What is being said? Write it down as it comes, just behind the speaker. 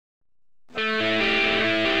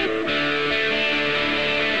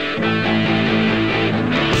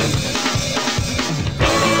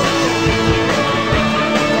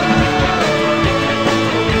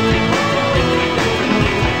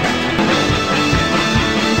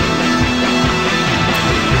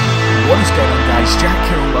What is going on, guys? Jack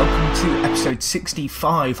here and welcome to episode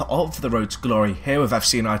 65 of The Road to Glory here with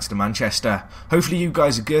FC United of Manchester. Hopefully you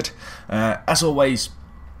guys are good. As always,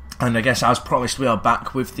 and I guess as promised, we are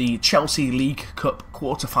back with the Chelsea League Cup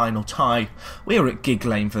quarter-final tie. We are at Gig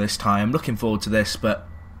Lane for this tie. I'm looking forward to this, but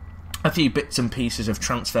a few bits and pieces of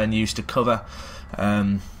transfer news to cover.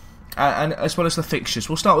 And as well as the fixtures.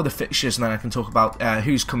 We'll start with the fixtures and then I can talk about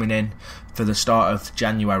who's coming in for the start of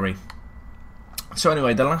January. So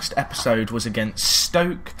anyway, the last episode was against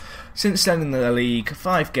Stoke. Since then in the league,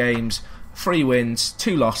 5 games, 3 wins,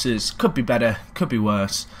 2 losses. Could be better, could be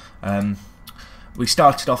worse. We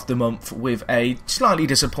started off the month with a slightly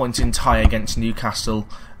disappointing tie against Newcastle.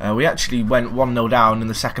 We actually went 1-0 down in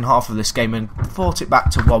the second half of this game and fought it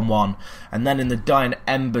back to 1-1. And then in the dying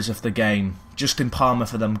embers of the game, Justin Palmer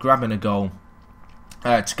for them grabbing a goal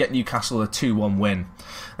to get Newcastle a 2-1 win.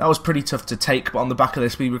 That was pretty tough to take, but on the back of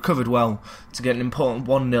this we recovered well to get an important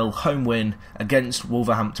 1-0 home win against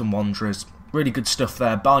Wolverhampton Wanderers. Really good stuff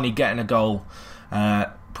there. Barney getting a goal.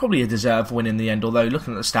 Probably a deserved win in the end, although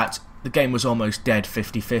looking at the stats, the game was almost dead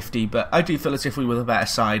 50-50, but I do feel as if we were the better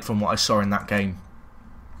side from what I saw in that game.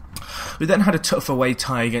 We then had a tough away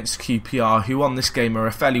tie against QPR, who on this game are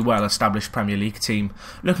a fairly well-established Premier League team.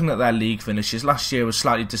 Looking at their league finishes, last year was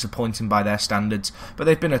slightly disappointing by their standards, but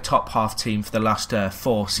they've been a top-half team for the last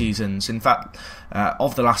 4 seasons. In fact,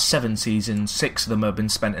 of the last 7 seasons, 6 of them have been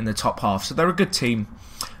spent in the top half, so they're a good team.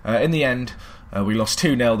 In the end, we lost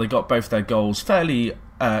 2-0, they got both their goals fairly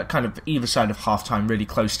kind of either side of half-time really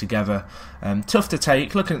close together. Tough to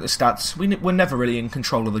take. Looking at the stats, we were never really in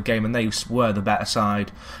control of the game and they were the better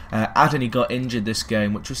side. Adney got injured this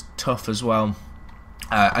game, which was tough as well.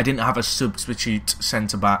 I didn't have a substitute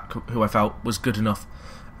centre-back who I felt was good enough,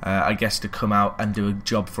 I guess, to come out and do a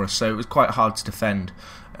job for us, so it was quite hard to defend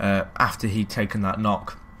after he'd taken that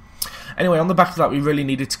knock. Anyway, on the back of that, we really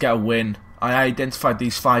needed to get a win. I identified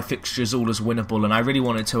these 5 fixtures all as winnable, and I really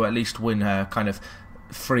wanted to at least win kind of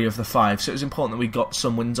 3 of the 5, so it was important that we got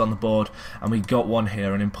some wins on the board, and we got one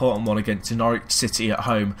here, an important one against Norwich City at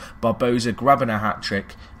home. Barbosa grabbing a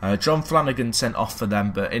hat-trick. John Flanagan sent off for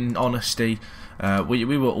them, but in honesty,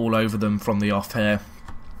 we were all over them from the off here.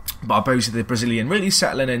 Barbosa, the Brazilian, really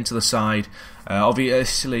settling into the side.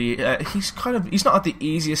 Obviously, he's not had the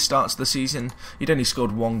easiest start to the season. He'd only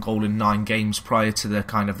scored 1 goal in 9 games prior to the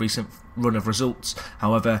kind of recent run of results.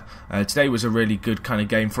 However, today was a really good kind of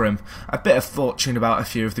game for him. A bit of fortune about a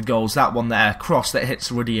few of the goals. That one there, cross that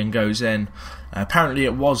hits Ruddy and goes in. Apparently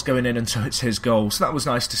it was going in until it's his goal, so that was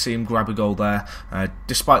nice to see him grab a goal there,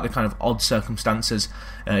 despite the kind of odd circumstances.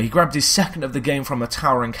 He grabbed his second of the game from a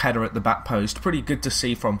towering header at the back post. Pretty good to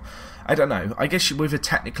see from, I don't know, I guess with a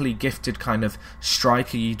technically gifted kind of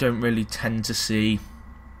striker, you don't really tend to see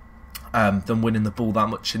them winning the ball that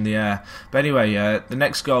much in the air. But anyway, the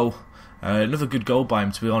next goal, another good goal by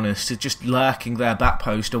him, to be honest. Just lurking there, back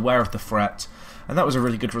post, aware of the threat, and that was a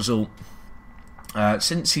really good result.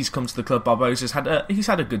 Since he's come to the club, Barbosa's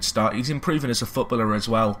had a good start. He's improving as a footballer as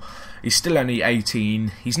well. He's still only 18.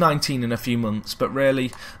 He's 19 in a few months, but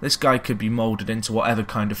really, this guy could be moulded into whatever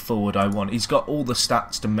kind of forward I want. He's got all the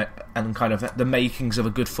stats and kind of the makings of a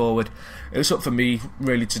good forward. It was up for me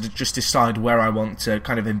really to just decide where I want to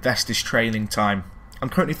kind of invest his training time. I'm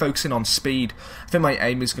currently focusing on speed. I think my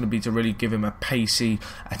aim is going to be to really give him a pacey,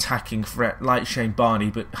 attacking threat like Shane Barney,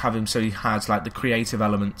 but have him so he has like the creative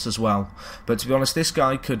elements as well. But to be honest, this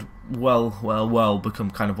guy could well become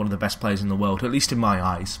kind of one of the best players in the world, at least in my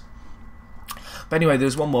eyes. But anyway, there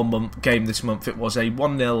was one more game this month. It was a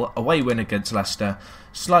 1-0 away win against Leicester.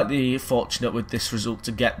 Slightly fortunate with this result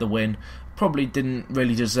to get the win. Probably didn't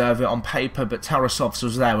really deserve it on paper, but Tarasovs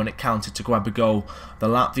was there when it counted to grab a goal. The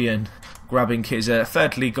Latvian grabbing his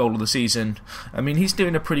 3rd league goal of the season. I mean, he's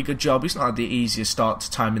doing a pretty good job. He's not had the easiest start to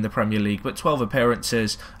time in the Premier League, but 12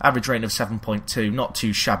 appearances, average rating of 7.2, not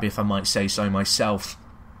too shabby if I might say so myself.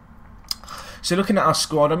 So looking at our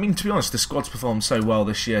squad, I mean, to be honest, the squad's performed so well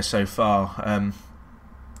this year so far.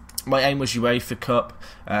 My aim was UEFA Cup,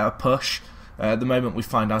 a push. At the moment we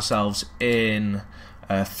find ourselves in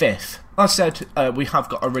 5th. Like I said, we have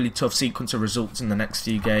got a really tough sequence of results in the next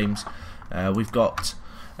few games. We've got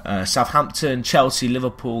Southampton, Chelsea,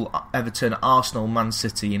 Liverpool, Everton, Arsenal, Man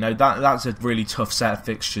City. You know, that's a really tough set of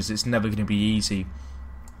fixtures. It's never going to be easy.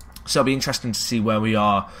 So it'll be interesting to see where we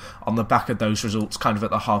are on the back of those results, kind of at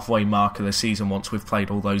the halfway mark of the season once we've played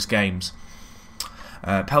all those games.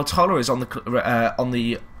 Peltola is on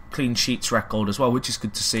the clean sheets record as well, which is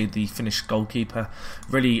good to see. The Finnish goalkeeper,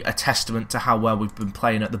 really a testament to how well we've been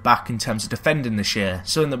playing at the back in terms of defending this year,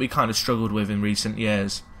 something that we kind of struggled with in recent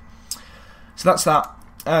years. So that's that.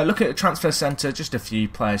 Look at the transfer centre, just a few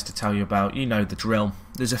players to tell you about. You know the drill.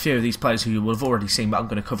 There's a few of these players who you will have already seen, but I'm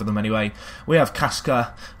going to cover them anyway. We have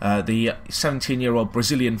Casca, the 17-year-old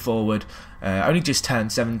Brazilian forward, only just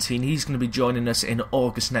turned 17. He's going to be joining us in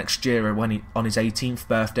August next year on his 18th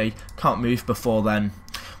birthday. Can't move before then.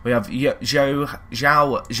 We have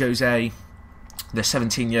João Jose, the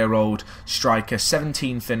 17-year-old striker,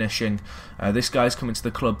 17 finishing. This guy's coming to the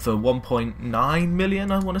club for 1.9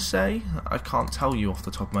 million, I want to say. I can't tell you off the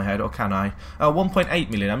top of my head, or can I? 1.8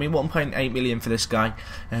 million. I mean, 1.8 million for this guy.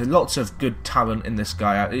 Lots of good talent in this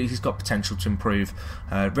guy. He's got potential to improve.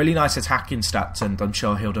 Really nice attacking stats, and I'm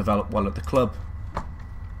sure he'll develop well at the club.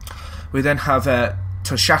 We then have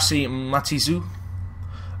Toshashi Matizu.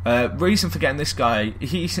 Reason for getting this guy,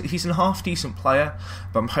 he's a half decent player,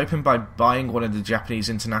 but I'm hoping by buying one of the Japanese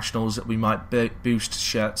internationals that we might boost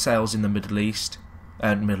shirt sales in the Middle East,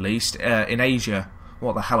 in Asia.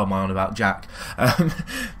 What the hell am I on about, Jack?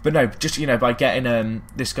 But no, just by getting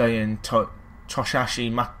this guy in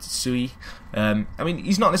Toshashi Matsui. I mean,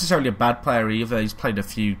 he's not necessarily a bad player either. He's played a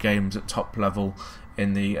few games at top level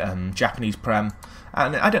in the Japanese Prem,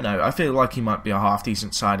 and I don't know, I feel like he might be a half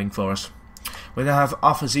decent signing for us. We then have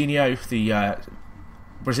Arfazinho, the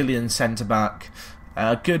Brazilian centre-back,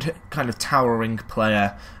 a good kind of towering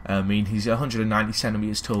player. I mean, he's 190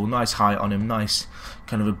 centimetres tall, nice height on him, nice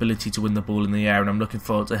kind of ability to win the ball in the air, and I'm looking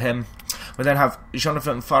forward to him. We then have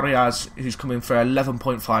Jonathan Farias, who's coming for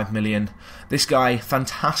 11.5 million. This guy,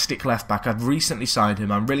 fantastic left-back. I've recently signed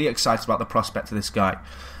him. I'm really excited about the prospect of this guy.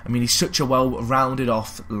 I mean, he's such a well-rounded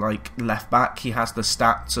off left-back. He has the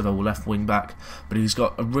stats of a left wing-back, but he's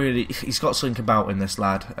got something about him, this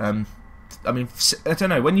lad. I mean, I don't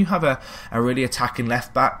know, when you have a really attacking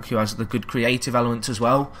left-back who has the good creative elements as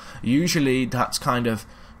well, usually that's kind of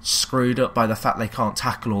screwed up by the fact they can't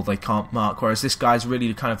tackle or they can't mark, whereas this guy's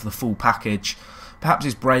really kind of the full package. Perhaps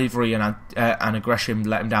his bravery and aggression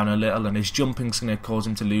let him down a little, and his jumping's going to cause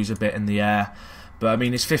him to lose a bit in the air, but I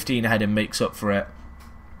mean, his 15 heading makes up for it.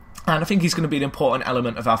 And I think he's going to be an important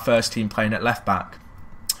element of our first team playing at left back.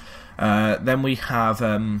 Then we have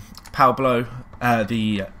Pablo,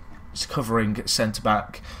 the covering centre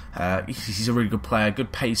back. He's a really good player,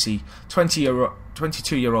 good pacey,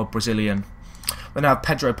 22-year-old Brazilian. We now have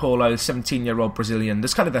Pedro Paulo, 17-year-old Brazilian.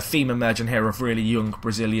 There's kind of a theme emerging here of really young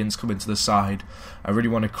Brazilians coming to the side. I really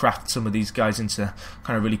want to craft some of these guys into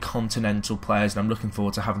kind of really continental players, and I'm looking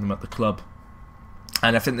forward to having them at the club.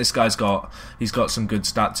 And I think this guy's got some good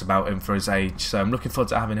stats about him for his age, so I'm looking forward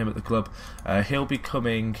to having him at the club. He'll be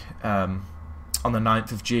coming on the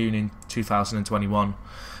 9th of June in 2021.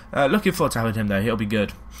 Looking forward to having him there, he'll be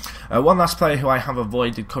good. One last player who I have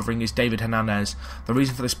avoided covering is David Hernandez. The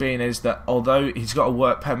reason for this being is that although he's got a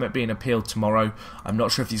work permit being appealed tomorrow, I'm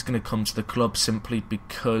not sure if he's going to come to the club simply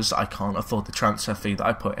because I can't afford the transfer fee that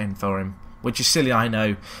I put in for him. Which is silly, I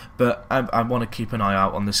know, but I want to keep an eye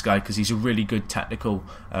out on this guy because he's a really good technical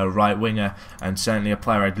right winger and certainly a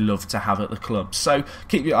player I'd love to have at the club. So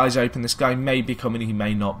keep your eyes open. This guy may be coming, he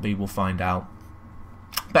may not be, we'll find out.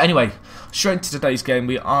 But anyway, straight into today's game.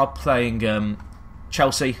 We are playing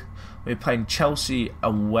Chelsea. We're playing Chelsea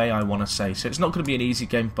away, I want to say. So it's not going to be an easy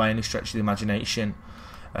game by any stretch of the imagination.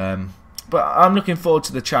 But I'm looking forward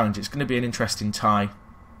to the challenge. It's going to be an interesting tie.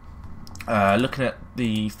 Looking at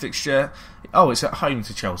the fixture, it's at home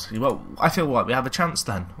to Chelsea. Well, I feel like we have a chance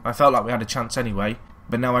then. I felt like we had a chance anyway,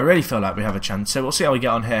 but now I really feel like we have a chance. So we'll see how we get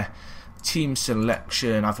on here. Team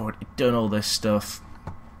selection, I've already done all this stuff.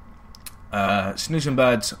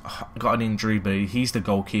 Snoozenbird's got an injury, but he's the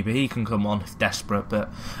goalkeeper. He can come on if desperate, but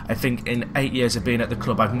I think in 8 years of being at the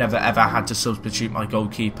club, I've never ever had to substitute my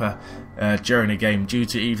goalkeeper during a game due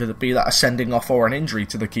to either be that a sending off or an injury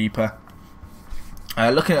to the keeper.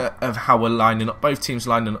 Looking at how we're lining up, both teams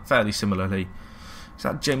lining up fairly similarly. Is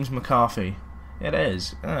that James McCarthy? It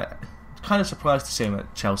is. Kind of surprised to see him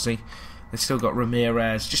at Chelsea. They've still got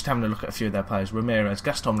Ramirez. Just having a look at a few of their players.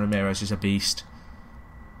 Gaston Ramirez is a beast.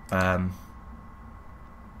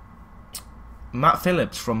 Matt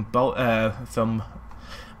Phillips from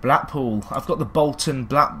Blackpool. I've got the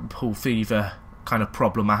Bolton-Blackpool fever kind of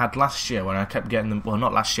problem I had last year when I kept getting them, well,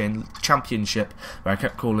 not last year, in the Championship, where I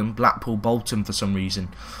kept calling Blackpool Bolton for some reason.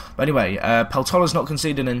 But anyway, Peltola's not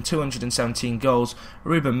conceded in 217 goals.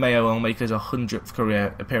 Ruben Mayo will make his 100th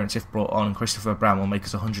career appearance if brought on, and Christopher Brown will make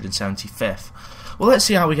his 175th. Well, let's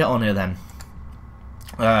see how we get on here then.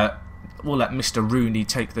 We'll let Mr. Rooney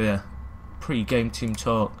take the pre-game team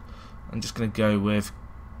talk. I'm just going to go with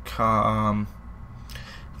calm.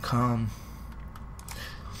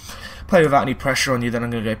 play without any pressure on you, then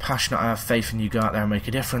I'm going to go passionate, I have faith in you, go out there and make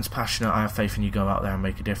a difference. Passionate, I have faith in you, go out there and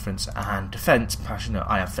make a difference. And defence, passionate,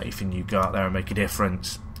 I have faith in you, go out there and make a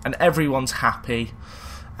difference. And everyone's happy.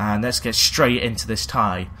 And let's get straight into this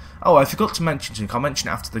tie. Oh, I forgot to mention something. I'll mention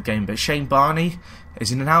it after the game, but Shane Barney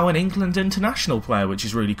is now an England international player, which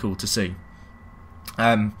is really cool to see.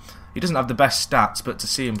 He doesn't have the best stats, but to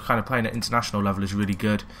see him kind of playing at international level is really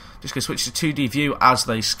good. Just going to switch to 2D view as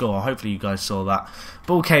they score. Hopefully you guys saw that.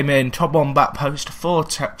 Ball came in, top on back post for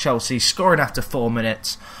Chelsea, scoring after 4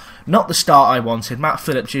 minutes. Not the start I wanted. Matt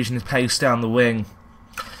Phillips using his pace down the wing.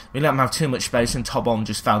 We let him have too much space, and Tobon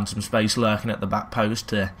just found some space lurking at the back post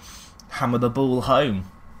to hammer the ball home.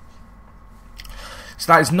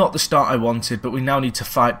 So that is not the start I wanted, but we now need to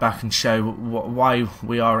fight back and show why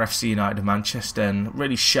we are FC United of Manchester, and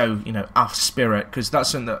really show, you know, our spirit, because that's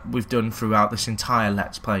something that we've done throughout this entire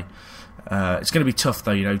Let's Play. It's going to be tough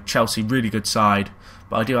though, you know, Chelsea, really good side,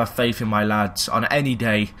 but I do have faith in my lads on any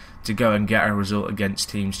day to go and get a result against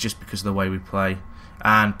teams just because of the way we play.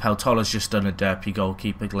 And Peltola's just done a derpy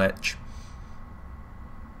goalkeeper glitch.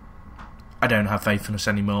 I don't have faith in us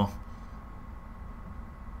anymore.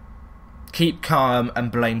 Keep calm and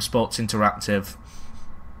blame Sports Interactive.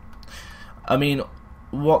 I mean,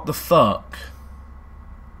 what the fuck?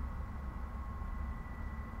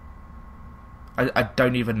 I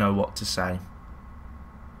don't even know what to say.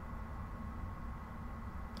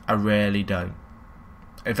 I really don't.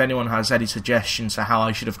 If anyone has any suggestions for how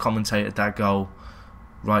I should have commentated that goal,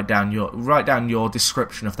 write down your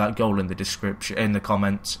description of that goal in the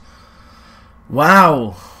comments.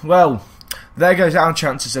 Wow. Well, there goes our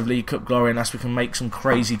chances of League Cup glory, unless we can make some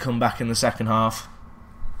crazy comeback in the second half.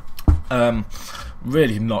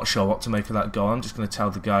 Really not sure what to make of that goal. I'm just going to tell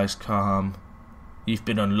the guys, calm. You've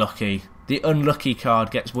been unlucky. The unlucky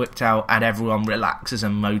card gets whipped out and everyone relaxes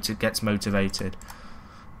and gets motivated.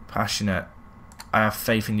 Passionate, I have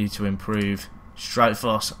faith in you to improve. Strike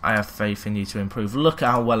Force, I have faith in you to improve. Look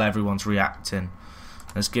at how well everyone's reacting.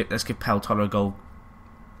 Let's give Peltola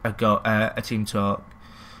a team talk.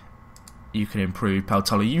 You can improve,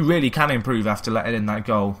 Peltola. You really can improve after letting in that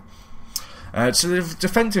goal. So the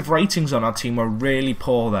defensive ratings on our team were really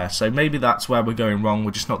poor there, so maybe that's where we're going wrong.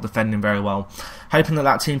 We're just not defending very well. Hoping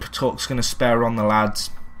that team talk's going to spare on the lads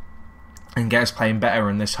and get us playing better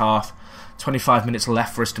in this half. 25 minutes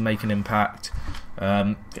left for us to make an impact.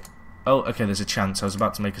 Oh, okay, there's a chance. I was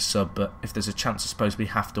about to make a sub, but if there's a chance, I suppose we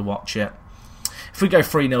have to watch it. If we go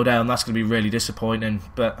 3-0 down, that's going to be really disappointing,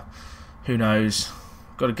 but who knows.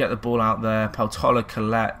 Got to get the ball out there. Peltola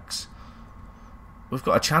collects. We've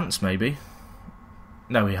got a chance, maybe.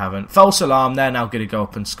 No, we haven't. False alarm. They're now going to go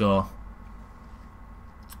up and score.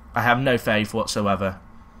 I have no faith whatsoever.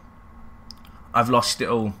 I've lost it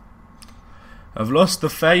all. I've lost the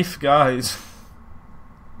faith, guys.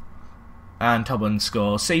 And Tobin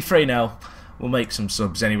scores. See, 3-0. We'll make some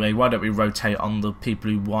subs anyway. Why don't we rotate on the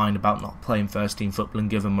people who whine about not playing first team football and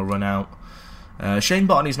give them a run out. Shane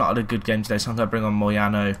Barney's not had a good game today, so I'm going to bring on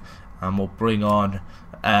Moyano. And we'll bring on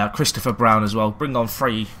Christopher Brown as well. Bring on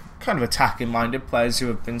 3 kind of attacking-minded players who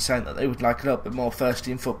have been saying that they would like a little bit more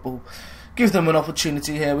first-team football. Give them an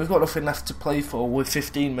opportunity here. We've got nothing left to play for with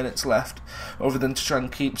 15 minutes left, other than to try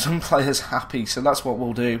and keep some players happy. So that's what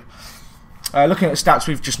we'll do. Looking at the stats,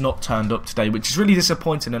 we've just not turned up today, which is really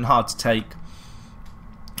disappointing and hard to take.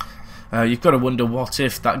 You've got to wonder what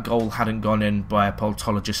if that goal hadn't gone in by a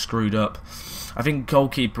Peltola just screwed up. I think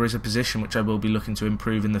goalkeeper is a position which I will be looking to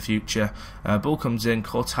improve in the future. Ball comes in,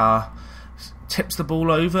 Cortar tips the ball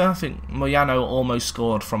over. I think Moyano almost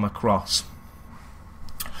scored from a cross.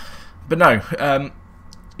 But no,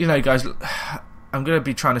 you know, guys, I'm going to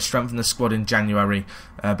be trying to strengthen the squad in January.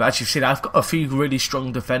 But as you've seen, I've got a few really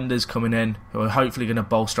strong defenders coming in who are hopefully going to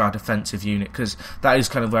bolster our defensive unit, because that is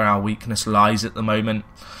kind of where our weakness lies at the moment.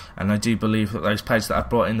 And I do believe that those players that I've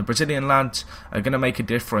brought in, the Brazilian lads, are going to make a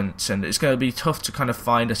difference. And it's going to be tough to kind of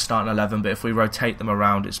find a starting 11, but if we rotate them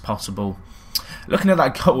around, it's possible. Looking at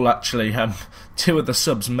that goal, actually, 2 of the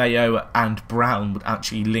subs, Mayo and Brown, would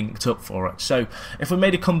actually linked up for it. So if we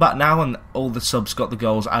made a comeback now and all the subs got the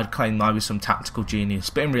goals, I'd claim I was some tactical genius.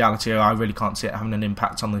 But in reality, I really can't see it having an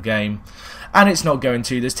impact on the game. And it's not going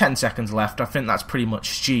to. There's 10 seconds left. I think that's pretty much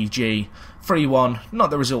GG. 3-1. Not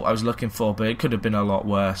the result I was looking for, but it could have been a lot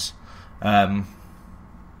worse. Tabon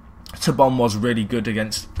was really good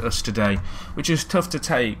against us today, which is tough to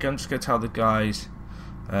take. I'm just going to tell the guys...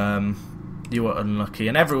 you were unlucky,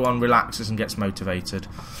 and everyone relaxes and gets motivated.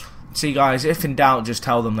 See, guys, if in doubt, just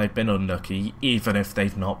tell them they've been unlucky, even if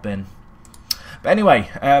they've not been. But anyway,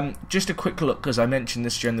 just a quick look, because I mentioned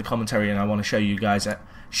this during the commentary, and I want to show you guys it.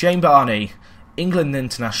 Shane Barney, England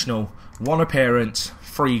international, 1 appearance,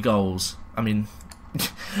 3 goals. I mean,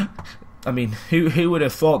 who would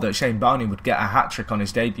have thought that Shane Barney would get a hat-trick on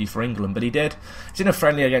his debut for England? But he did. He's in a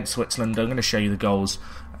friendly against Switzerland. I'm going to show you the goals.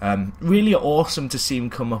 Really awesome to see him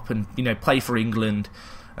come up and, play for England.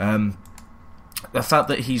 The fact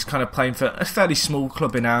that he's kind of playing for a fairly small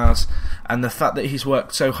club in ours, and the fact that he's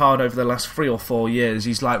worked so hard over the last 3 or 4 years,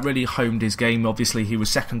 he's like really honed his game. Obviously, he was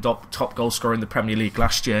second top goal scorer in the Premier League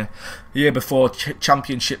last year. Year before,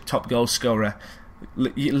 Championship top goal scorer.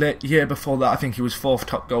 Year before that, I think he was 4th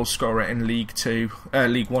top goal scorer in League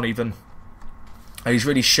 1 even. And he's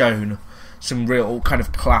really shown some real kind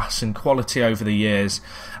of class and quality over the years,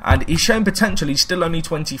 and he's shown potential. He's still only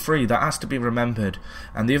 23, that has to be remembered.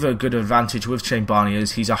 And the other good advantage with Shane Barney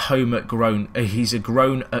is he's a grown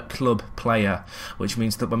at club player, which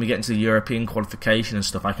means that when we get into the European qualification and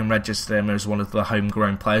stuff, I can register him as one of the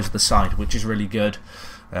homegrown players of the side, which is really good.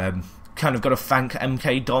 Kind of got to thank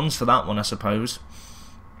MK Dons for that one, I suppose.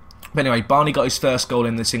 But anyway, Barney got his first goal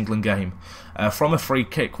in this England game from a free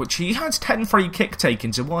kick, which he has 10 free kick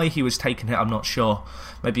taken, so why he was taking it I'm not sure.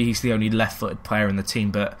 Maybe he's the only left-footed player in the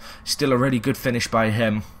team, but still a really good finish by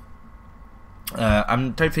him.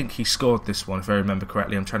 I don't think he scored this one, if I remember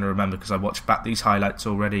correctly. I'm trying to remember because I watched back these highlights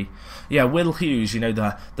already. Yeah, Will Hughes,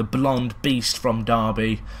 the blonde beast from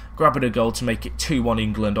Derby, grabbing a goal to make it 2-1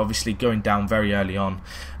 England, obviously going down very early on.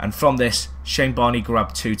 And from this, Shane Barney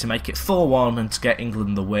grabbed 2 to make it 4-1 and to get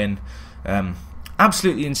England the win.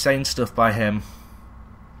 Absolutely insane stuff by him.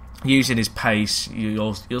 Using his pace,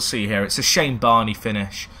 you'll see here, it's a Shane Barney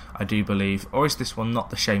finish, I do believe. Or is this one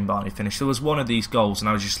not the Shane Barney finish? There was one of these goals and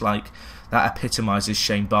I was just like, that epitomises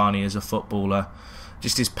Shane Barney as a footballer.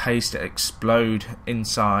 Just his pace to explode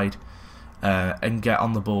inside and get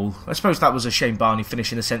on the ball. I suppose that was a Shane Barney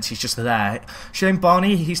finish in the sense he's just there. Shane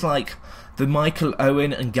Barney, he's like the Michael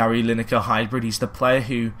Owen and Gary Lineker hybrid. He's the player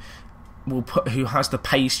who has the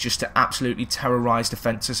pace just to absolutely terrorise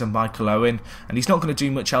defences and Michael Owen, and he's not going to do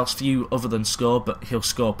much else for you other than score, but he'll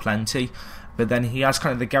score plenty. But then he has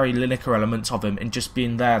kind of the Gary Lineker elements of him in just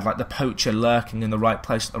being there, like the poacher lurking in the right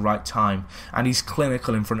place at the right time, and he's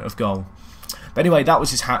clinical in front of goal. But anyway, that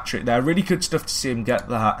was his hat-trick there. Really good stuff to see him get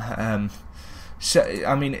that. So,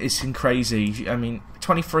 I mean, it's crazy. I mean,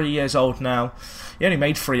 23 years old now. He only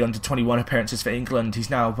made 3 under-21 appearances for England. He's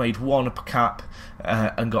now made 1 cap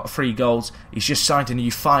and got 3 goals. He's just signed a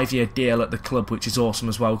new 5-year deal at the club, which is awesome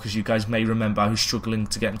as well, because you guys may remember I was struggling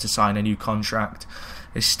to get him to sign a new contract.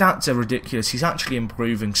 His stats are ridiculous. He's actually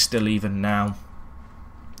improving still even now.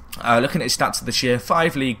 Looking at his stats this year,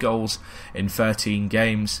 5 league goals in 13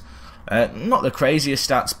 games. Not the craziest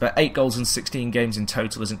stats, but 8 goals in 16 games in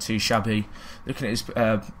total isn't too shabby. Looking at his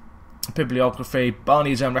bibliography,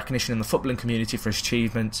 Barney's earned recognition in the footballing community for his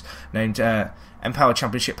achievements, named Empower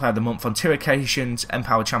Championship Player of the Month on 2 occasions,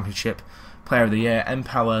 Empower Championship Player of the Year,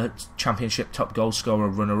 Empower Championship Top Goal Scorer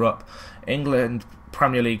Runner-Up, England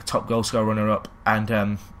Premier League Top Goal Scorer Runner-Up,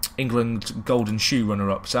 and England Golden Shoe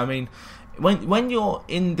Runner-Up. So I mean, when you're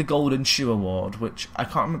in the Golden Shoe Award, which I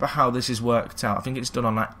can't remember how this is worked out, I think it's done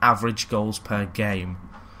on like average goals per game,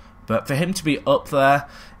 but for him to be up there,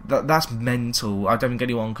 that's mental. I don't think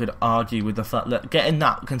anyone could argue with the fact that getting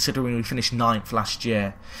that, considering we finished 9th last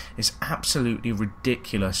year, is absolutely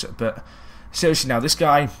ridiculous. But seriously now, this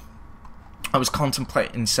guy, I was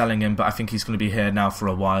contemplating selling him, but I think he's going to be here now for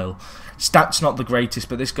a while. Stats not the greatest,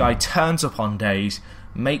 but this guy turns up on days,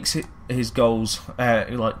 makes it his goals,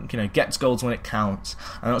 gets goals when it counts,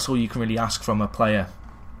 and that's all you can really ask from a player.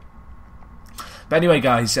 But anyway,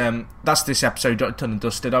 guys, that's this episode done and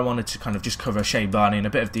dusted. I wanted to kind of just cover Shane Barney in a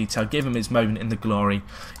bit of detail, give him his moment in the glory.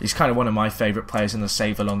 He's kind of one of my favourite players in the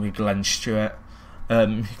save, along with Glenn Stewart.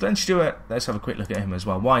 Glenn Stewart, let's have a quick look at him as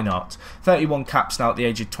well. Why not? 31 caps now at the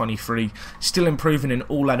age of 23. Still improving in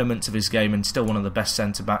all elements of his game and still one of the best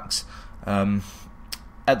centre-backs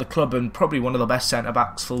at the club, and probably one of the best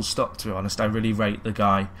centre-backs, full stop, to be honest. I really rate the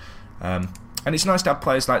guy. And it's nice to have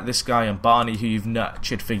players like this guy and Barney, who you've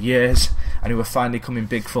nurtured for years and who are finally coming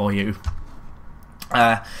big for you.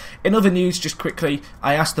 In other news, just quickly,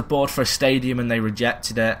 I asked the board for a stadium and they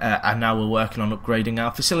rejected it, and now we're working on upgrading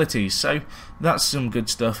our facilities, so that's some good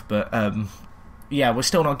stuff. But yeah, we're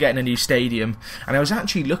still not getting a new stadium, and I was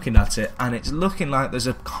actually looking at it, and it's looking like there's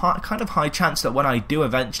a kind of high chance that when I do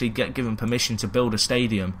eventually get given permission to build a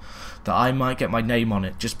stadium, that I might get my name on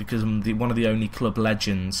it, just because I'm one of the only club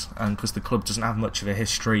legends, and because the club doesn't have much of a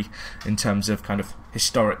history in terms of kind of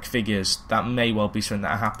historic figures. That may well be something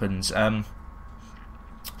that happens. I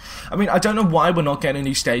mean, I don't know why we're not getting a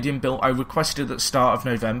new stadium built. I requested at the start of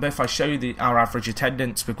November. If I show you our average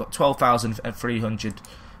attendance, we've got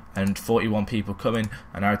 12,341 people coming,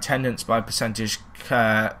 and our attendance by percentage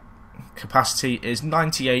capacity is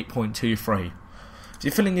 98.23. If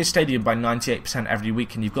you're filling your stadium by 98% every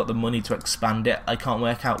week and you've got the money to expand it, I can't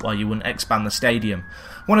work out why you wouldn't expand the stadium.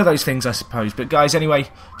 One of those things, I suppose. But guys, anyway,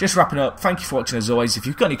 just wrapping up, thank you for watching as always. If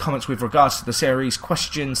you've got any comments with regards to the series,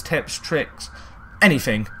 questions, tips, tricks,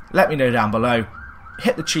 anything, let me know down below.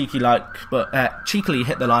 Hit the cheekily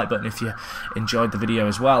hit the like button if you enjoyed the video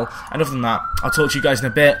as well. And other than that, I'll talk to you guys in a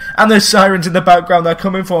bit. And there's sirens in the background, they're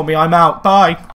coming for me. I'm out. Bye.